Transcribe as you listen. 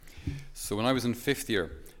So when I was in fifth year,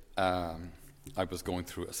 I was going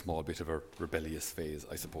through a small bit of a rebellious phase,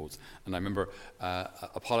 I suppose. And I remember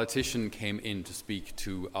a politician came in to speak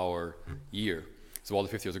to our year. So all the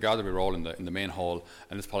fifth years were gathered, we were all in the main hall,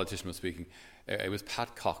 and this politician was speaking. It was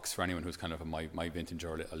Pat Cox, for anyone who's kind of my vintage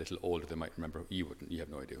or a little older, they might remember. You wouldn't, you have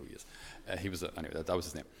no idea who he is. He was, anyway, that was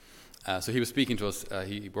his name. So he was speaking to us.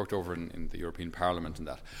 He worked over in the European Parliament and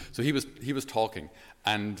that. So he was talking,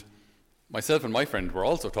 and myself and my friend were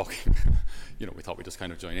also talking. We thought we'd just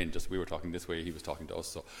kind of join in. Just we were talking this way, he was talking to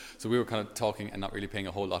us. So we were kind of talking and not really paying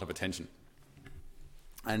a whole lot of attention.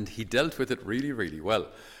 And he dealt with it really, really well.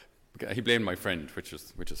 He blamed my friend, which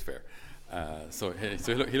is fair. So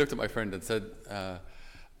he looked at my friend and said,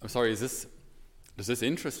 "I'm sorry, does this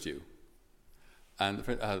interest you?" And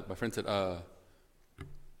my friend said,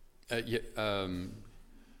 "Yeah.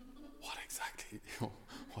 What exactly?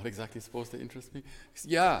 What exactly is supposed to interest me?" He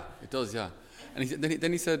said, "Yeah, it does. Yeah." And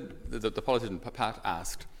then he said, the politician Pat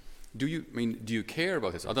asked, "Do you care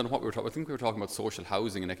about this?" I don't know what we were talking. I think we were talking about social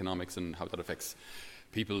housing and economics and how that affects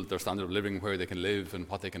people, their standard of living, where they can live, and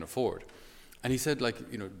what they can afford. And he said,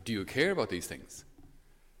 "Do you care about these things?"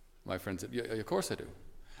 My friend said, "Yeah, of course I do."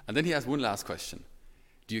 And then he asked one last question: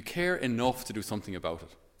 "Do you care enough to do something about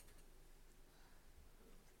it?"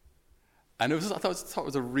 And I thought it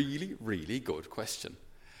was a really, really good question,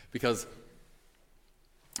 because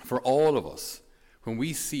for all of us, when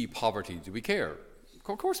we see poverty, do we care? Of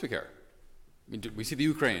course we care. Do we see the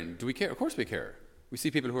Ukraine? Do we care? Of course we care. We see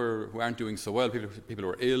people who aren't doing so well, people who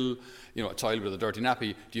are ill, a child with a dirty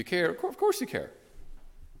nappy. Do you care? Of course you care.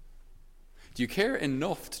 Do you care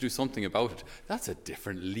enough to do something about it? That's a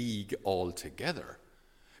different league altogether.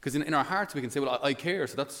 Because in our hearts we can say, well, I care,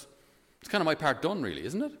 so it's kind of my part done, really,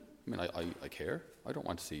 isn't it? I care. I don't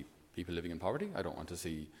want to see people living in poverty. I don't want to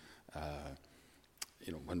see,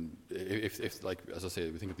 if like, as I say,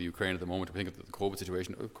 we think of the Ukraine at the moment, we think of the COVID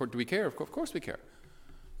situation. Do we care? Of course we care.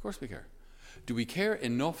 Of course we care. Do we care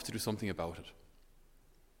enough to do something about it?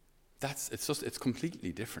 It's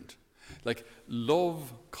completely different. Like,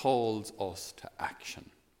 love calls us to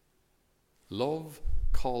action. Love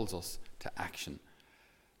calls us to action.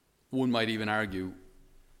 One might even argue,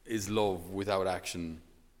 is love without action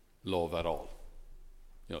love at all?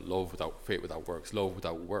 Love without faith, without works, love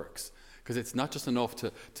without works. Because it's not just enough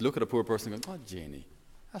to look at a poor person and go, "Oh, Janie,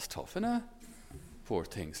 that's tough, innit? Poor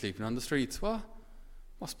thing, sleeping on the streets. What?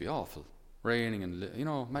 Must be awful. Raining and,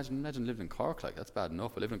 imagine living in Cork, that's bad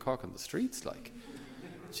enough, but living in Cork on the streets,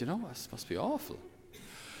 this must be awful.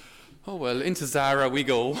 Oh, well, into Zara we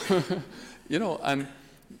go, and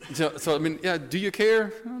so, do you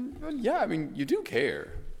care? Well, yeah, you do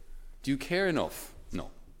care. Do you care enough? No,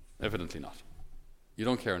 evidently not. You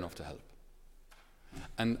don't care enough to help.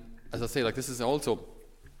 And as I say, this is also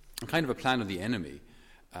kind of a plan of the enemy,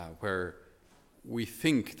 where we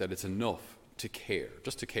think that it's enough to care,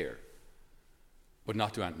 just to care, but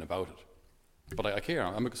not do anything about it. But I care.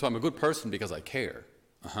 I'm a good person because I care.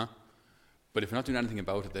 But if you're not doing anything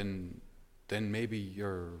about it, then maybe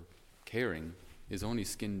your caring is only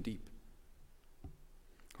skin deep.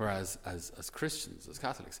 Whereas as Christians, as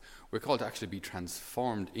Catholics, we're called to actually be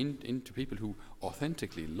transformed into people who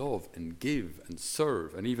authentically love and give and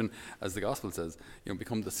serve, and even, as the Gospel says,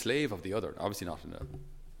 become the slave of the other. Obviously not in a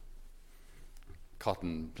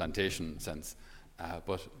cotton plantation sense,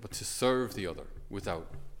 but to serve the other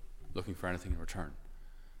without looking for anything in return.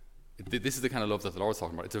 This is the kind of love that the Lord's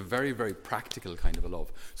talking about. It's a very, very practical kind of a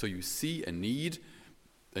love. So you see a need,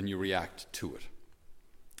 then you react to it.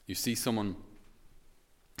 You see someone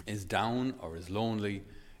is down or is lonely,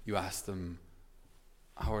 you ask them,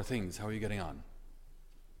 "How are things? How are you getting on?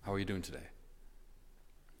 How are you doing today?"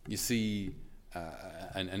 You see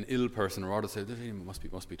an ill person, or others say, "It must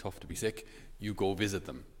be tough to be sick." You go visit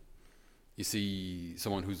them. You see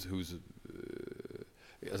someone who's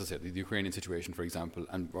as I said, the Ukrainian situation, for example,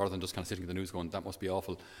 and rather than just kind of sitting in the news going, "That must be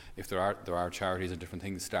awful," if there are charities and different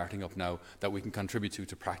things starting up now that we can contribute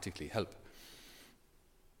to practically help.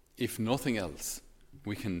 If nothing else,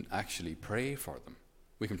 we can actually pray for them.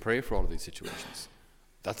 We can pray for all of these situations.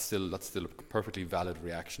 That's still a perfectly valid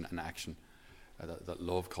reaction and action. That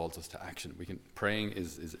love calls us to action. Praying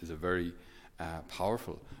is a very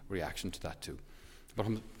powerful reaction to that too. But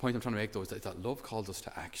the point I'm trying to make, though, is that love calls us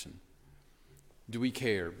to action. Do we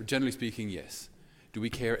care? Generally speaking, yes. Do we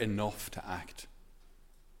care enough to act?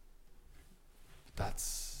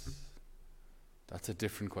 That's a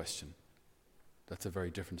different question. That's a very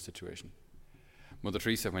different situation. Mother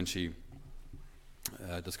Teresa, when she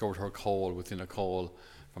discovered her call within a call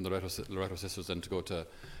from the Loretto Sisters, and to go to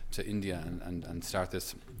India and start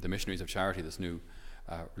the Missionaries of Charity, this new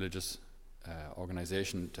religious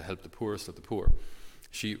organization to help the poorest of the poor.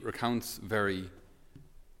 She recounts very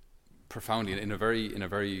profoundly, in a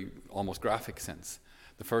very almost graphic sense,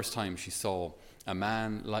 the first time she saw a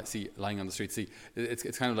man lying on the street. See,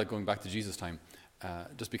 it's kind of like going back to Jesus' time.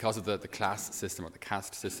 Just because of the class system or the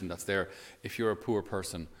caste system that's there, if you're a poor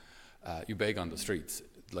person, you beg on the streets.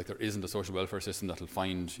 Like, there isn't a social welfare system that'll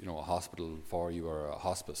find, a hospital for you or a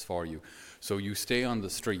hospice for you. So you stay on the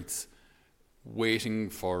streets waiting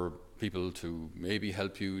for people to maybe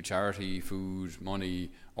help you, charity, food,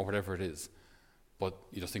 money, or whatever it is. But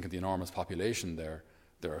you just think of the enormous population there.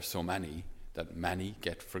 There are so many that many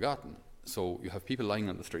get forgotten. So you have people lying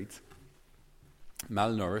on the streets,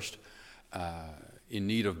 malnourished, in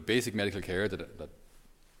need of basic medical care that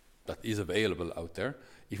is available out there,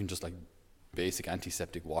 even just like basic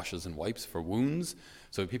antiseptic washes and wipes for wounds.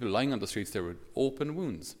 So people lying on the streets there with open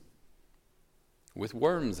wounds, with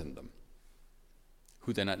worms in them,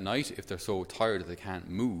 who then at night, if they're so tired that they can't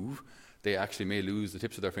move, they actually may lose the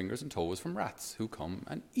tips of their fingers and toes from rats who come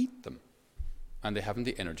and eat them. And they haven't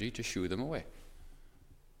the energy to shoo them away.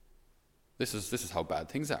 This is how bad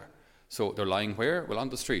things are. So they're lying where? Well, on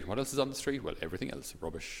the street. What else is on the street? Well, everything else,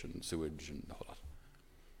 rubbish and sewage and the whole lot.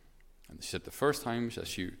 And she said the first time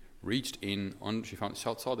she reached in, she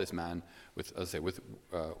saw this man with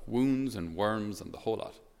wounds and worms and the whole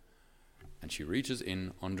lot. And she reaches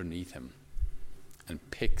in underneath him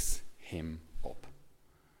and picks him up,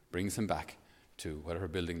 brings him back to whatever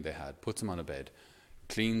building they had, puts him on a bed,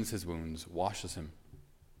 cleans his wounds, washes him,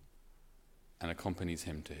 and accompanies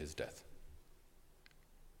him to his death.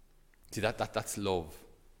 See, that's love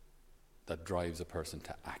that drives a person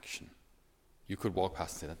to action. You could walk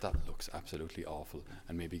past and say that looks absolutely awful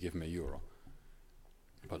and maybe give him €1.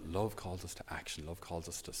 But love calls us to action. Love calls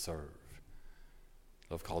us to serve.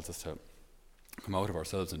 Love calls us to come out of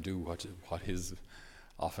ourselves and do what is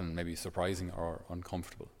often maybe surprising or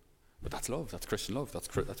uncomfortable. But that's love. That's Christian love. That's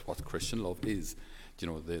what Christian love is.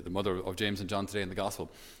 The mother of James and John today in the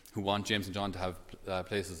gospel, who want James and John to have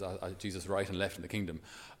places at Jesus' right and left in the kingdom,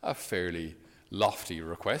 a fairly lofty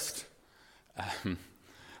request.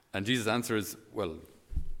 And Jesus' answer is, well,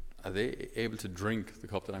 are they able to drink the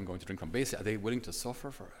cup that I'm going to drink from? Basically, are they willing to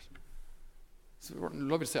suffer for it? So I'd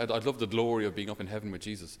love to say, I'd love the glory of being up in heaven with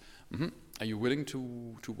Jesus. Mm-hmm. Are you willing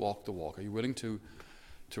to walk the walk? Are you willing to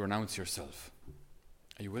renounce yourself?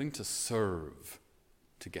 Are you willing to serve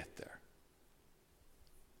to get there?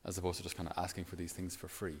 As opposed to just kind of asking for these things for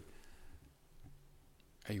free.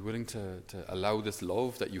 Are you willing to allow this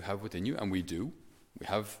love that you have within you? And we do. We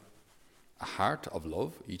have a heart of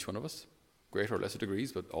love, each one of us, greater or lesser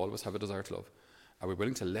degrees, but all of us have a desire to love. Are we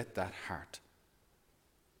willing to let that heart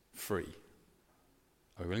free?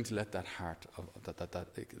 Are we willing to let that heart,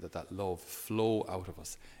 that love flow out of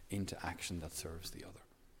us into action that serves the other,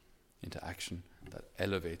 into action that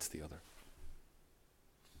elevates the other?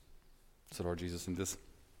 So, Lord Jesus, in this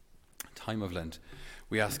time of Lent,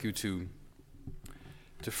 we ask you to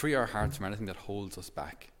free our hearts from anything that holds us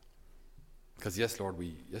back. Because yes, Lord,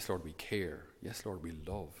 we care. Yes, Lord, we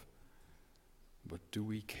love. But do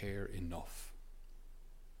we care enough?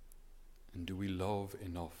 And do we love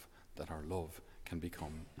enough that our love can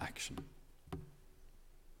become action?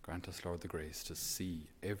 Grant us, Lord, the grace to see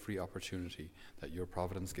every opportunity that your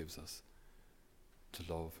providence gives us to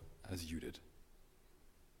love as you did.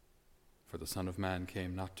 For the Son of Man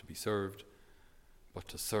came not to be served, but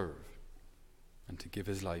to serve, and to give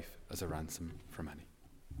his life as a ransom for many.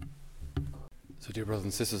 So, dear brothers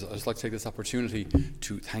and sisters, I'd just like to take this opportunity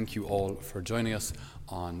to thank you all for joining us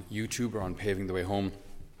on YouTube or on Paving the Way Home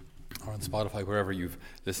or on Spotify, wherever you've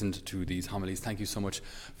listened to these homilies. Thank you so much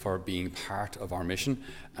for being part of our mission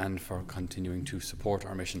and for continuing to support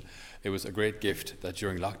our mission. It was a great gift that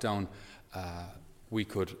during lockdown we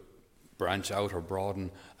could branch out or broaden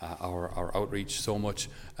our outreach so much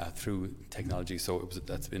through technology. So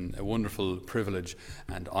that's been a wonderful privilege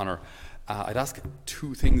and honour. I'd ask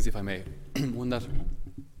two things, if I may. One, that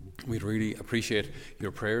we'd really appreciate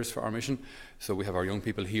your prayers for our mission. So we have our young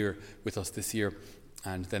people here with us this year,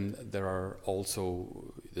 and then there's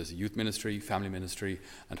a youth ministry, family ministry,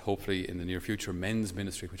 and hopefully in the near future men's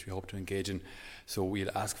ministry, which we hope to engage in. So we'd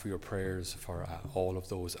ask for your prayers for all of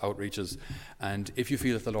those outreaches. And if you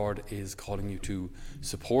feel that the Lord is calling you to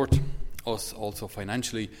support us also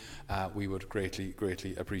financially, we would greatly,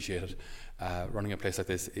 greatly appreciate it. Running a place like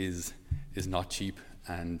this is not cheap,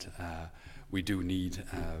 and we do need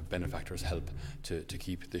benefactors' help to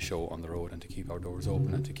keep the show on the road and to keep our doors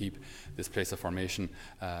open and to keep this place of formation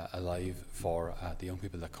alive for the young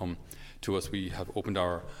people that come to us. We have opened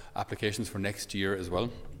our applications for next year as well.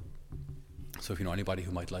 So if you know anybody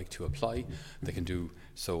who might like to apply, they can do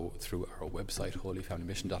so through our website,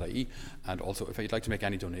 holyfamilymission.ie. And also, if you'd like to make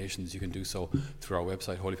any donations, you can do so through our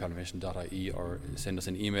website, holyfamilymission.ie, or send us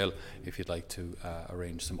an email if you'd like to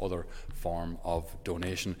arrange some other form of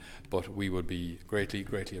donation. But we would be greatly,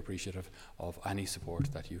 greatly appreciative of any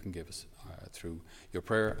support that you can give us through your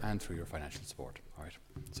prayer and through your financial support. All right.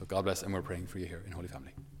 So God bless, and we're praying for you here in Holy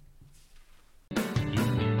Family.